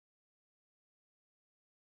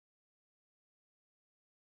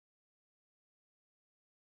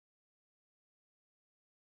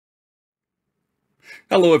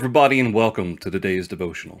Hello, everybody, and welcome to today's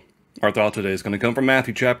devotional. Our thought today is going to come from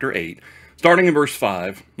Matthew chapter 8, starting in verse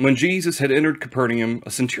 5. When Jesus had entered Capernaum,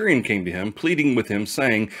 a centurion came to him, pleading with him,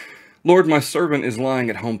 saying, "Lord, my servant is lying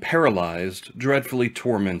at home paralyzed, dreadfully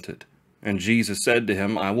tormented." And Jesus said to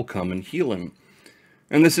him, "I will come and heal him."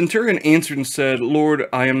 And the centurion answered and said, "Lord,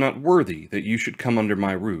 I am not worthy that you should come under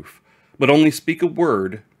my roof, but only speak a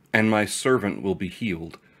word, and my servant will be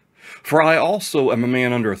healed. For I also am a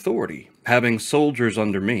man under authority, having soldiers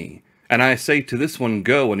under me. And I say to this one,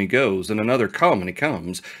 'Go,' and he goes, and another, 'Come,' and he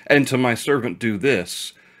comes, and to my servant, 'Do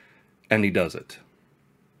this,' and he does it."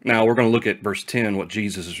 Now, we're going to look at verse 10, what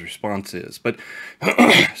Jesus' response is. But,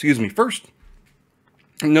 excuse me, first,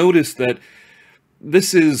 notice that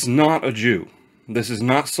this is not a Jew. This is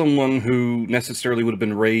not someone who necessarily would have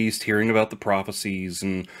been raised hearing about the prophecies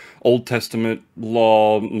and Old Testament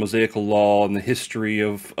law, Mosaical law, and the history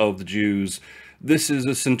of the Jews. This is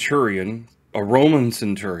a centurion, a Roman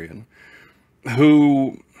centurion,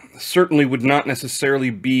 who certainly would not necessarily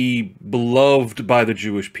be beloved by the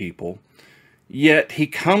Jewish people. Yet he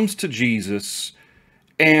comes to Jesus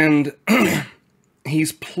and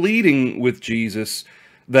he's pleading with Jesus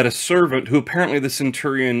that a servant, who apparently the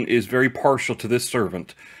centurion is very partial to this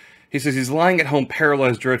servant, he says he's lying at home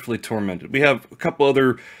paralyzed, dreadfully tormented. We have a couple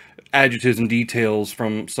other adjectives and details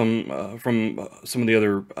from some of the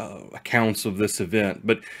other accounts of this event,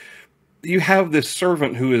 but you have this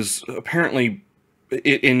servant who is apparently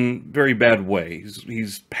in very bad ways.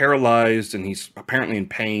 He's paralyzed and he's apparently in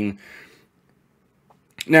pain.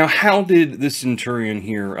 Now, how did this centurion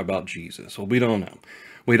hear about Jesus? Well, we don't know.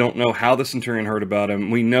 We don't know how the centurion heard about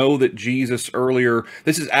him. We know that Jesus earlier,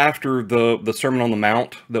 this is after the Sermon on the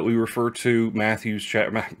Mount that we refer to, Matthew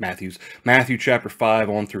chapter 5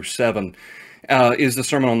 on through 7, is the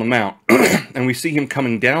Sermon on the Mount. And we see him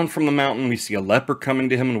coming down from the mountain. We see a leper coming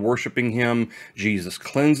to him and worshiping him. Jesus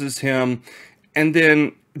cleanses him. And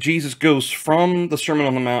then Jesus goes from the Sermon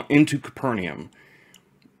on the Mount into Capernaum.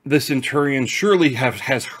 The centurion surely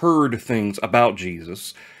has heard things about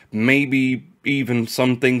Jesus, maybe even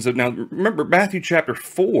some things that, now remember, Matthew chapter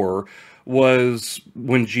 4 was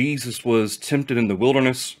when Jesus was tempted in the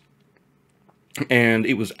wilderness, and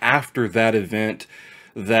it was after that event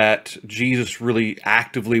that Jesus really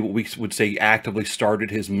actively, what we would say, actively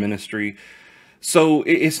started his ministry. So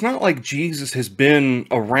it's not like Jesus has been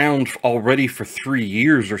around already for 3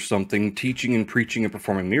 years or something, teaching and preaching and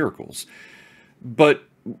performing miracles. But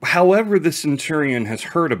however the centurion has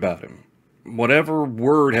heard about him, whatever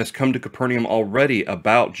word has come to Capernaum already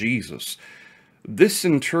about Jesus, this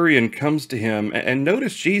centurion comes to him, and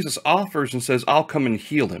notice Jesus offers and says, "I'll come and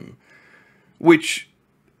heal him," which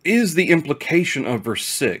is the implication of verse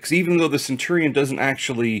 6. Even though the centurion doesn't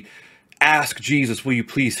actually ask Jesus, "Will you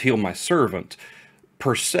please heal my servant?"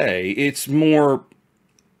 per se, it's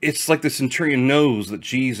like the centurion knows that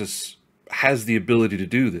Jesus has the ability to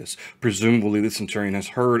do this. Presumably, the centurion has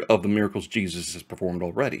heard of the miracles Jesus has performed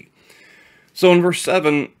already. So in verse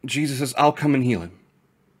 7, Jesus says, "I'll come and heal him."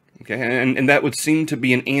 Okay, and that would seem to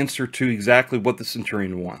be an answer to exactly what the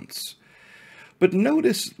centurion wants. But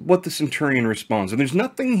notice what the centurion responds. And there's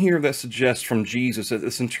nothing here that suggests from Jesus that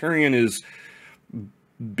the centurion is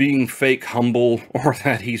being fake humble, or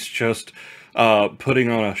that he's just putting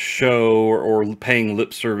on a show or paying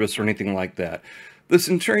lip service or anything like that. The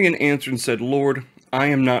centurion answered and said, "Lord, I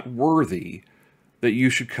am not worthy that you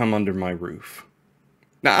should come under my roof."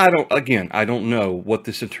 Now, I don't know what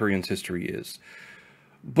the centurion's history is,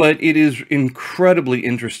 but it is incredibly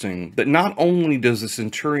interesting that not only does the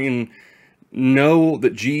centurion know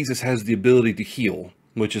that Jesus has the ability to heal,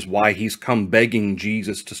 which is why he's come begging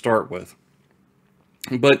Jesus to start with,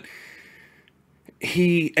 but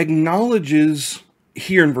he acknowledges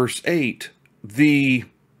here in verse 8 the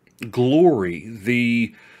glory,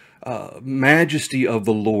 the majesty of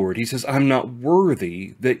the Lord. He says, "I'm not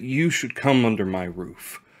worthy that you should come under my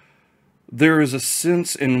roof." There is a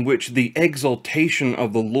sense in which the exaltation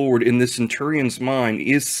of the Lord in this centurion's mind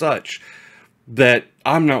is such that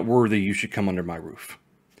I'm not worthy you should come under my roof,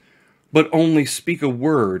 but only speak a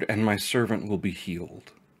word and my servant will be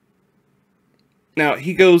healed. Now,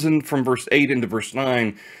 he goes in from verse 8 into verse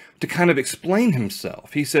 9 to kind of explain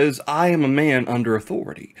himself. He says, "I am a man under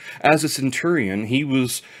authority." As a centurion, he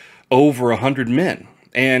was over 100 men,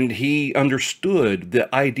 and he understood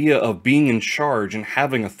the idea of being in charge and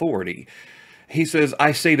having authority. He says,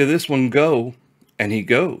 "I say to this one, 'Go,' and he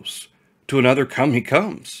goes. To another, 'Come,' he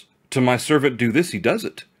comes. To my servant, 'Do this,' he does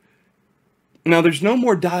it." Now, there's no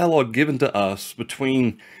more dialogue given to us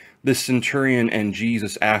between this centurion and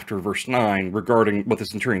Jesus after verse 9 regarding what the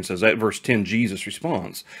centurion says. At verse 10, Jesus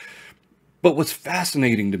responds. But what's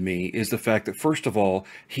fascinating to me is the fact that, first of all,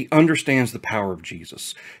 he understands the power of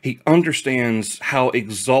Jesus. He understands how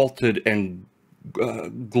exalted and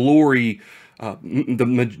glory,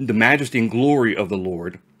 the majesty and glory of the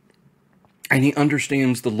Lord. And he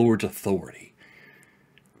understands the Lord's authority.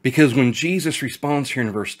 Because when Jesus responds here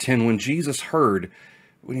in verse 10, when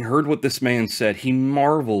he heard what this man said, he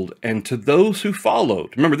marveled, and to those who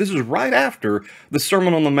followed, remember, this is right after the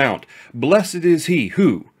Sermon on the Mount, blessed is he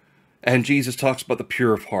who, and Jesus talks about the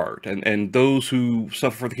pure of heart, and those who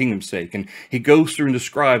suffer for the kingdom's sake, and he goes through and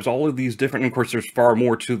describes all of these different, and of course there's far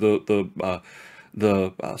more to the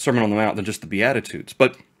Sermon on the Mount than just the Beatitudes,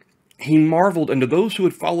 but he marveled, and to those who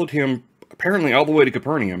had followed him, apparently all the way to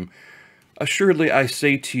Capernaum, assuredly I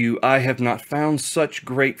say to you, I have not found such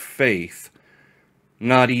great faith,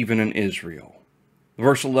 not even in Israel.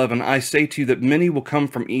 Verse 11, I say to you that many will come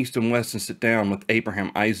from east and west and sit down with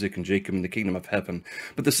Abraham, Isaac, and Jacob in the kingdom of heaven.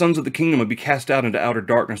 But the sons of the kingdom will be cast out into outer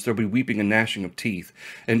darkness. There will be weeping and gnashing of teeth.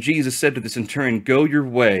 And Jesus said to the centurion, go your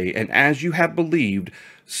way, and as you have believed,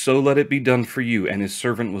 so let it be done for you. And his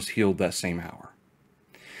servant was healed that same hour.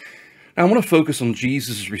 Now I want to focus on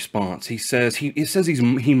Jesus' response. He says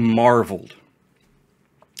he marveled.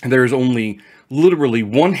 And there is only literally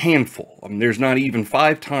one handful. I mean, there's not even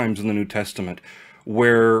 5 times in the New Testament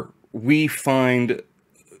where we find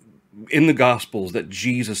in the Gospels that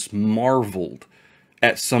Jesus marveled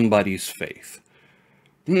at somebody's faith.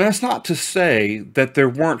 And that's not to say that there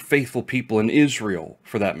weren't faithful people in Israel,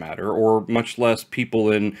 for that matter, or much less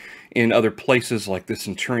people in other places like the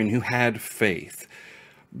centurion who had faith.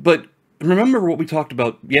 But remember what we talked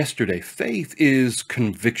about yesterday. Faith is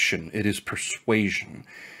conviction. It is persuasion.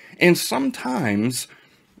 And sometimes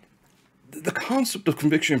the concept of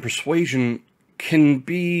conviction and persuasion can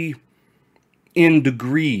be in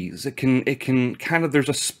degrees. It can kind of, there's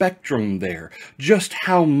a spectrum there. Just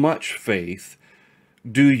how much faith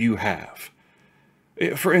do you have?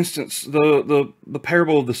 For instance, the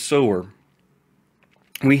parable of the sower,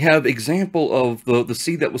 we have example of the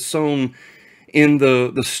seed that was sown in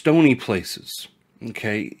the stony places.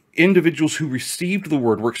 Okay, individuals who received the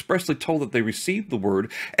word were expressly told that they received the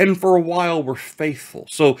word and for a while were faithful.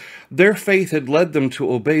 So their faith had led them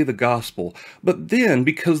to obey the gospel. But then,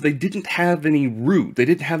 because they didn't have any root, they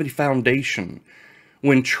didn't have any foundation,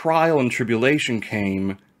 when trial and tribulation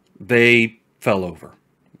came, they fell over.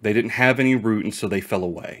 They didn't have any root, and so they fell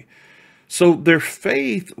away. So their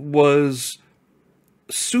faith was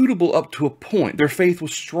suitable up to a point. Their faith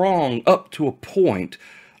was strong up to a point,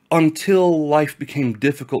 until life became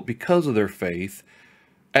difficult because of their faith,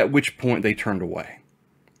 at which point they turned away.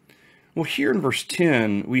 Well, here in verse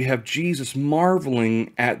 10, we have Jesus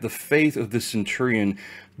marveling at the faith of the centurion,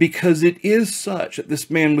 because it is such that this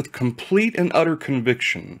man with complete and utter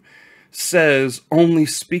conviction says, only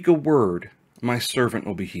speak a word, my servant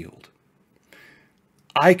will be healed.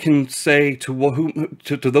 I can say to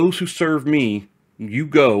those who serve me, you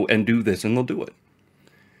go and do this, and they'll do it.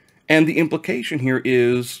 And the implication here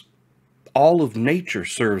is all of nature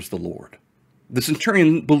serves the Lord. The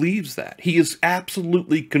centurion believes that. He is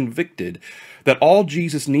absolutely convicted that all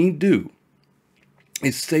Jesus need do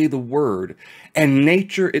is say the word, and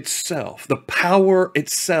nature itself, the power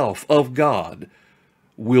itself of God,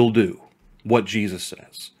 will do what Jesus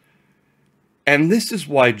says. And this is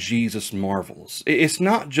why Jesus marvels. It's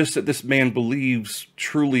not just that this man believes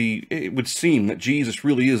truly, it would seem that Jesus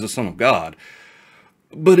really is the Son of God,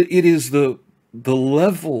 but it is the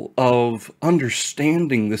level of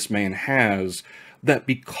understanding this man has, that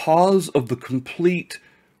because of the complete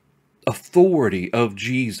authority of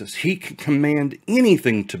Jesus, he can command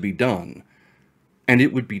anything to be done, and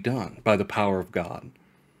it would be done by the power of God.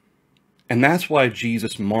 And that's why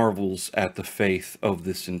Jesus marvels at the faith of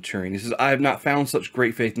this centurion. He says, I have not found such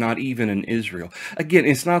great faith, not even in Israel. Again,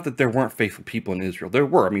 it's not that there weren't faithful people in Israel. There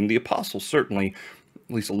were. I mean, the apostles certainly,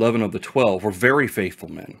 at least 11 of the 12, were very faithful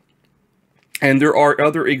men. And there are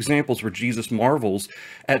other examples where Jesus marvels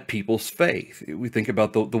at people's faith. We think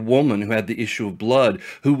about the woman who had the issue of blood,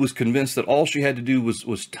 who was convinced that all she had to do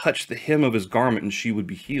was touch the hem of his garment and she would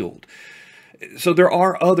be healed. So there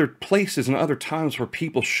are other places and other times where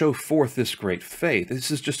people show forth this great faith.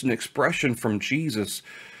 This is just an expression from Jesus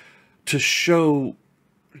to show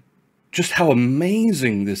just how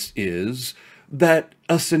amazing this is, that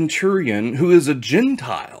a centurion who is a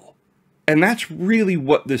Gentile, and that's really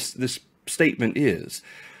what this statement is,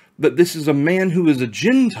 that this is a man who is a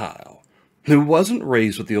Gentile, who wasn't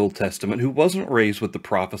raised with the Old Testament, who wasn't raised with the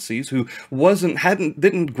prophecies, who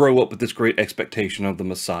didn't grow up with this great expectation of the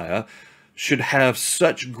Messiah, should have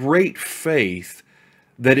such great faith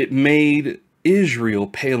that it made Israel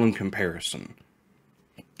pale in comparison.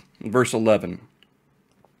 verse 11,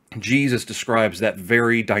 Jesus describes that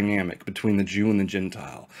very dynamic between the Jew and the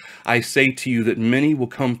Gentile. I say to you that many will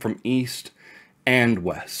come from east and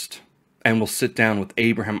west and will sit down with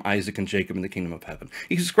Abraham, Isaac, and Jacob in the kingdom of heaven.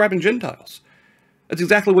 He's describing Gentiles. That's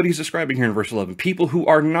exactly what he's describing here in verse 11. People who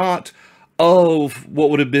are not of what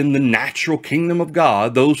would have been the natural kingdom of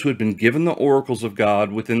God, those who had been given the oracles of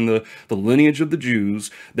God within the lineage of the Jews.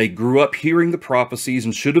 They grew up hearing the prophecies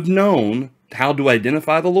and should have known how to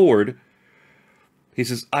identify the Lord. He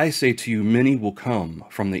says, I say to you, many will come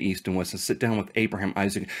from the east and west and sit down with Abraham,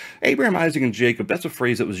 Isaac. Abraham, Isaac, and Jacob, that's a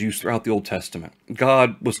phrase that was used throughout the Old Testament.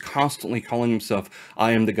 God was constantly calling himself,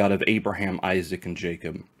 I am the God of Abraham, Isaac, and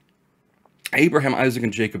Jacob. Abraham, Isaac,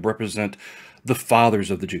 and Jacob represent the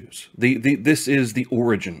fathers of the Jews. This is the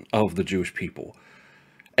origin of the Jewish people.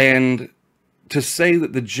 And to say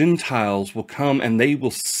that the Gentiles will come and they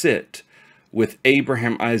will sit with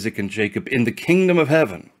Abraham, Isaac, and Jacob in the kingdom of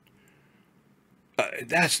heaven,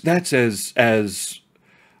 that's as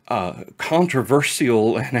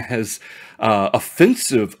controversial and as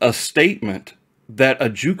offensive a statement that a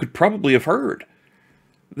Jew could probably have heard.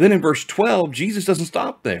 Then in verse 12, Jesus doesn't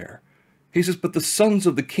stop there. He says, but the sons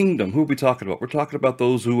of the kingdom, who are we talking about? We're talking about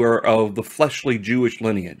those who are of the fleshly Jewish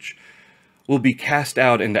lineage, will be cast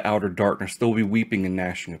out into outer darkness. They'll be weeping and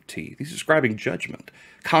gnashing of teeth. He's describing judgment,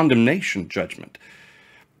 condemnation judgment.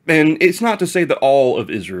 And it's not to say that all of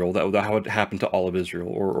Israel, that how it happened to all of Israel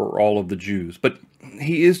or all of the Jews, but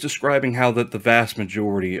he is describing how that the vast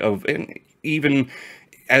majority of, and even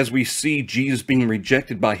as we see Jesus being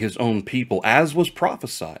rejected by his own people, as was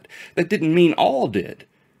prophesied, that didn't mean all did.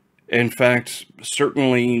 In fact,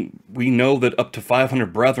 certainly we know that up to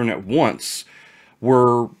 500 brethren at once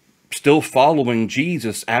were still following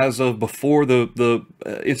Jesus as of before the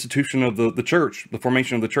institution of the church, the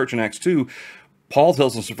formation of the church in Acts 2. Paul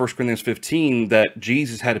tells us in 1 Corinthians 15 that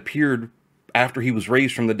Jesus had appeared after he was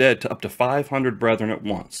raised from the dead to up to 500 brethren at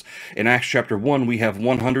once. In Acts chapter 1, we have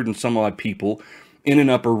 100 and some odd people in an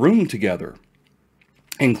upper room together,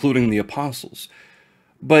 including the apostles.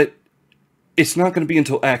 But it's not going to be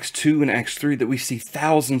until Acts 2 and Acts 3 that we see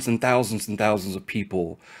thousands and thousands and thousands of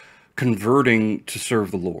people converting to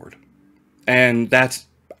serve the Lord. And that's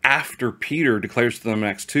after Peter declares to them in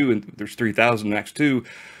Acts 2, and there's 3,000 in Acts 2,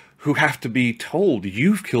 who have to be told,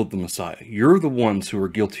 you've killed the Messiah. You're the ones who are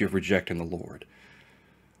guilty of rejecting the Lord.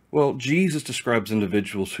 Well, Jesus describes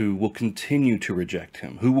individuals who will continue to reject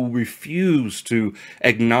him, who will refuse to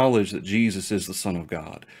acknowledge that Jesus is the Son of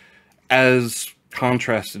God, as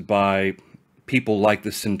contrasted by people like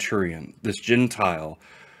the Centurion, this Gentile,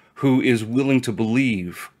 who is willing to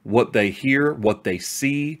believe what they hear, what they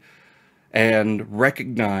see, and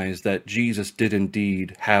recognize that Jesus did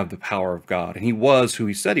indeed have the power of God. And he was who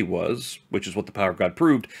he said he was, which is what the power of God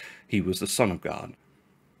proved. He was the Son of God.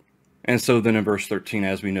 And so then in verse 13,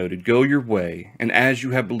 as we noted, go your way, and as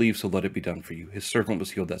you have believed, so let it be done for you. His servant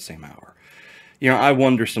was healed that same hour. You know, I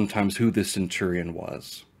wonder sometimes who this centurion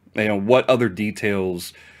was. You know, what other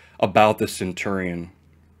details about the centurion.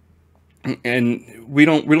 And we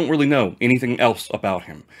don't really know anything else about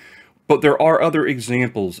him. But there are other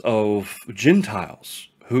examples of Gentiles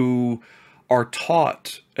who are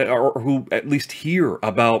taught, or who at least hear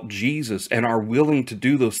about Jesus and are willing to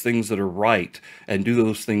do those things that are right and do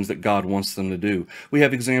those things that God wants them to do. We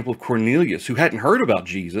have example of Cornelius, who hadn't heard about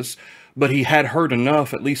Jesus, but he had heard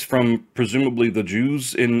enough, at least from presumably the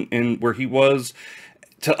Jews in where he was,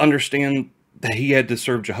 to understand that he had to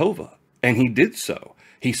serve Jehovah. And he did so.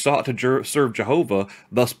 He sought to serve Jehovah.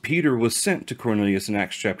 Thus, Peter was sent to Cornelius in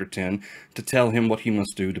Acts chapter 10 to tell him what he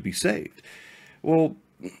must do to be saved. Well,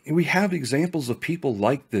 we have examples of people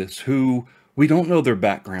like this who we don't know their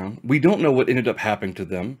background. We don't know what ended up happening to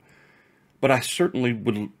them. But I certainly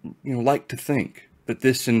would like to think that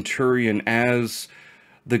this centurion, as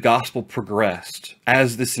the gospel progressed,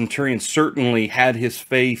 as the centurion certainly had his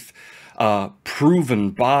faith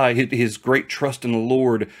proven by his great trust in the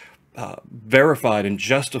Lord, verified and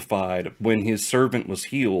justified when his servant was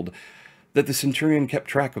healed, that the centurion kept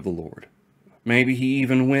track of the Lord. Maybe he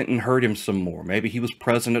even went and heard him some more. Maybe he was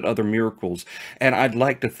present at other miracles. And I'd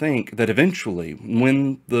like to think that eventually,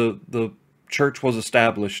 when the church was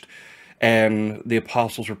established and the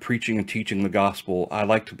apostles were preaching and teaching the gospel, I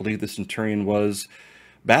like to believe the centurion was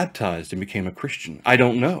baptized and became a Christian. I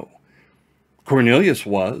don't know. Cornelius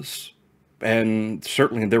was. And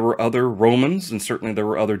certainly there were other Romans, and certainly there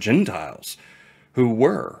were other Gentiles who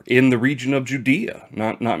were in the region of Judea,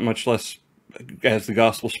 not much less as the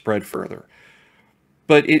gospel spread further.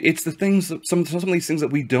 But it's the things that some of these things that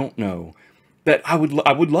we don't know that I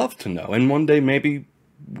would love to know, and one day maybe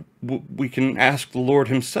we can ask the Lord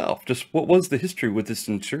himself, just what was the history with this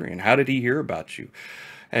centurion? How did he hear about you?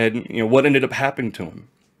 And, what ended up happening to him?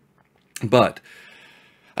 But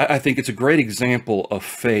I think it's a great example of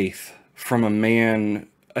faith from a man,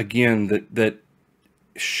 again, that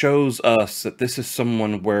shows us that this is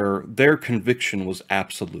someone where their conviction was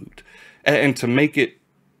absolute. And to make it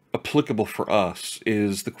applicable for us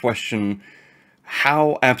is the question,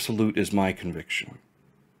 how absolute is my conviction?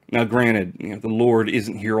 Now, granted, the Lord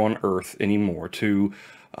isn't here on earth anymore to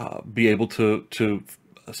be able to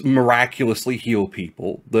miraculously heal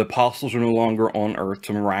people. The apostles are no longer on earth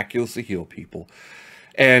to miraculously heal people.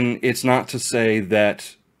 And it's not to say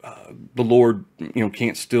that the Lord,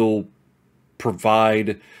 can't still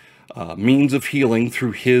provide means of healing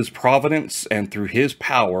through his providence and through his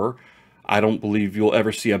power. I don't believe you'll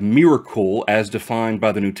ever see a miracle as defined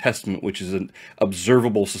by the New Testament, which is an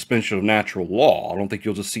observable suspension of natural law. I don't think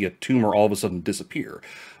you'll just see a tumor all of a sudden disappear.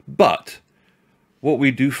 But what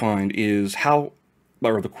we do find is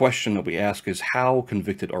the question that we ask is, how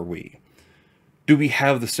convicted are we? Do we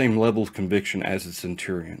have the same level of conviction as the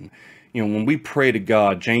centurion? When we pray to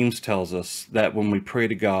God, James tells us that when we pray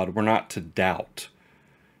to God, we're not to doubt.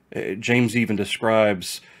 James even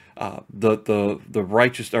describes the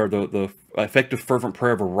righteous, or the effective fervent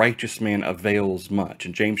prayer of a righteous man avails much.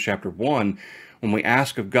 In James chapter 1, when we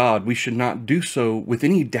ask of God, we should not do so with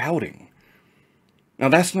any doubting. Now,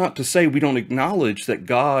 that's not to say we don't acknowledge that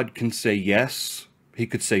God can say yes, he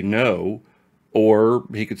could say no, or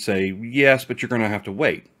he could say yes, but you're going to have to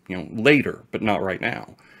wait, later, but not right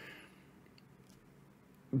now.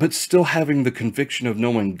 But still having the conviction of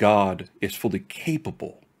knowing God is fully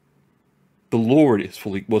capable. The Lord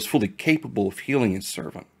was fully capable of healing his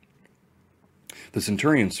servant, the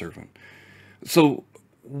centurion's servant. So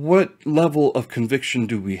what level of conviction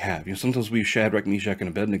do we have? Sometimes we use Shadrach, Meshach, and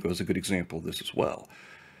Abednego as a good example of this as well.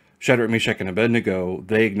 Shadrach, Meshach, and Abednego,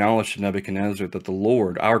 they acknowledged to Nebuchadnezzar that the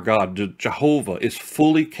Lord, our God, Jehovah, is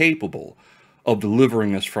fully capable of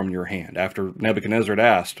delivering us from your hand. After Nebuchadnezzar had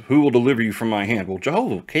asked, who will deliver you from my hand? Well,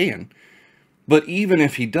 Jehovah can. But even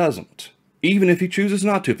if he doesn't, even if he chooses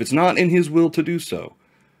not to, if it's not in his will to do so,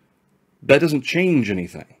 that doesn't change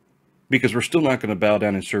anything, because we're still not going to bow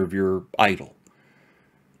down and serve your idol.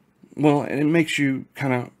 Well, and it makes you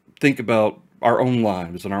kind of think about our own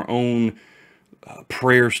lives and our own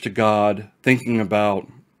prayers to God, thinking about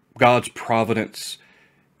God's providence.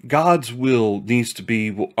 God's will needs to be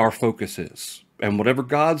what our focus is. And whatever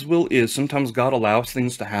God's will is, sometimes God allows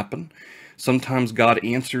things to happen. Sometimes God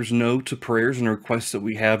answers no to prayers and requests that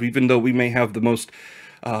we have, even though we may have the most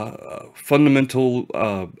fundamental,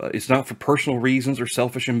 it's not for personal reasons or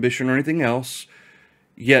selfish ambition or anything else,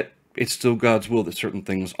 yet it's still God's will that certain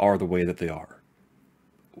things are the way that they are.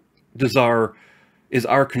 Is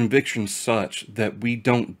our conviction such that we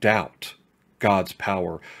don't doubt God's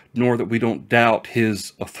power, nor that we don't doubt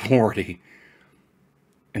his authority?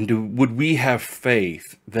 And would we have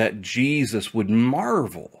faith that Jesus would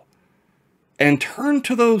marvel and turn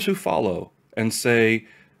to those who follow and say,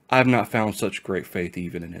 I've not found such great faith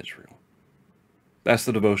even in Israel? That's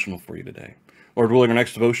the devotional for you today. Lord willing, our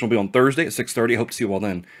next devotional will be on Thursday at 6:30. I hope to see you all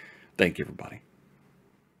then. Thank you, everybody.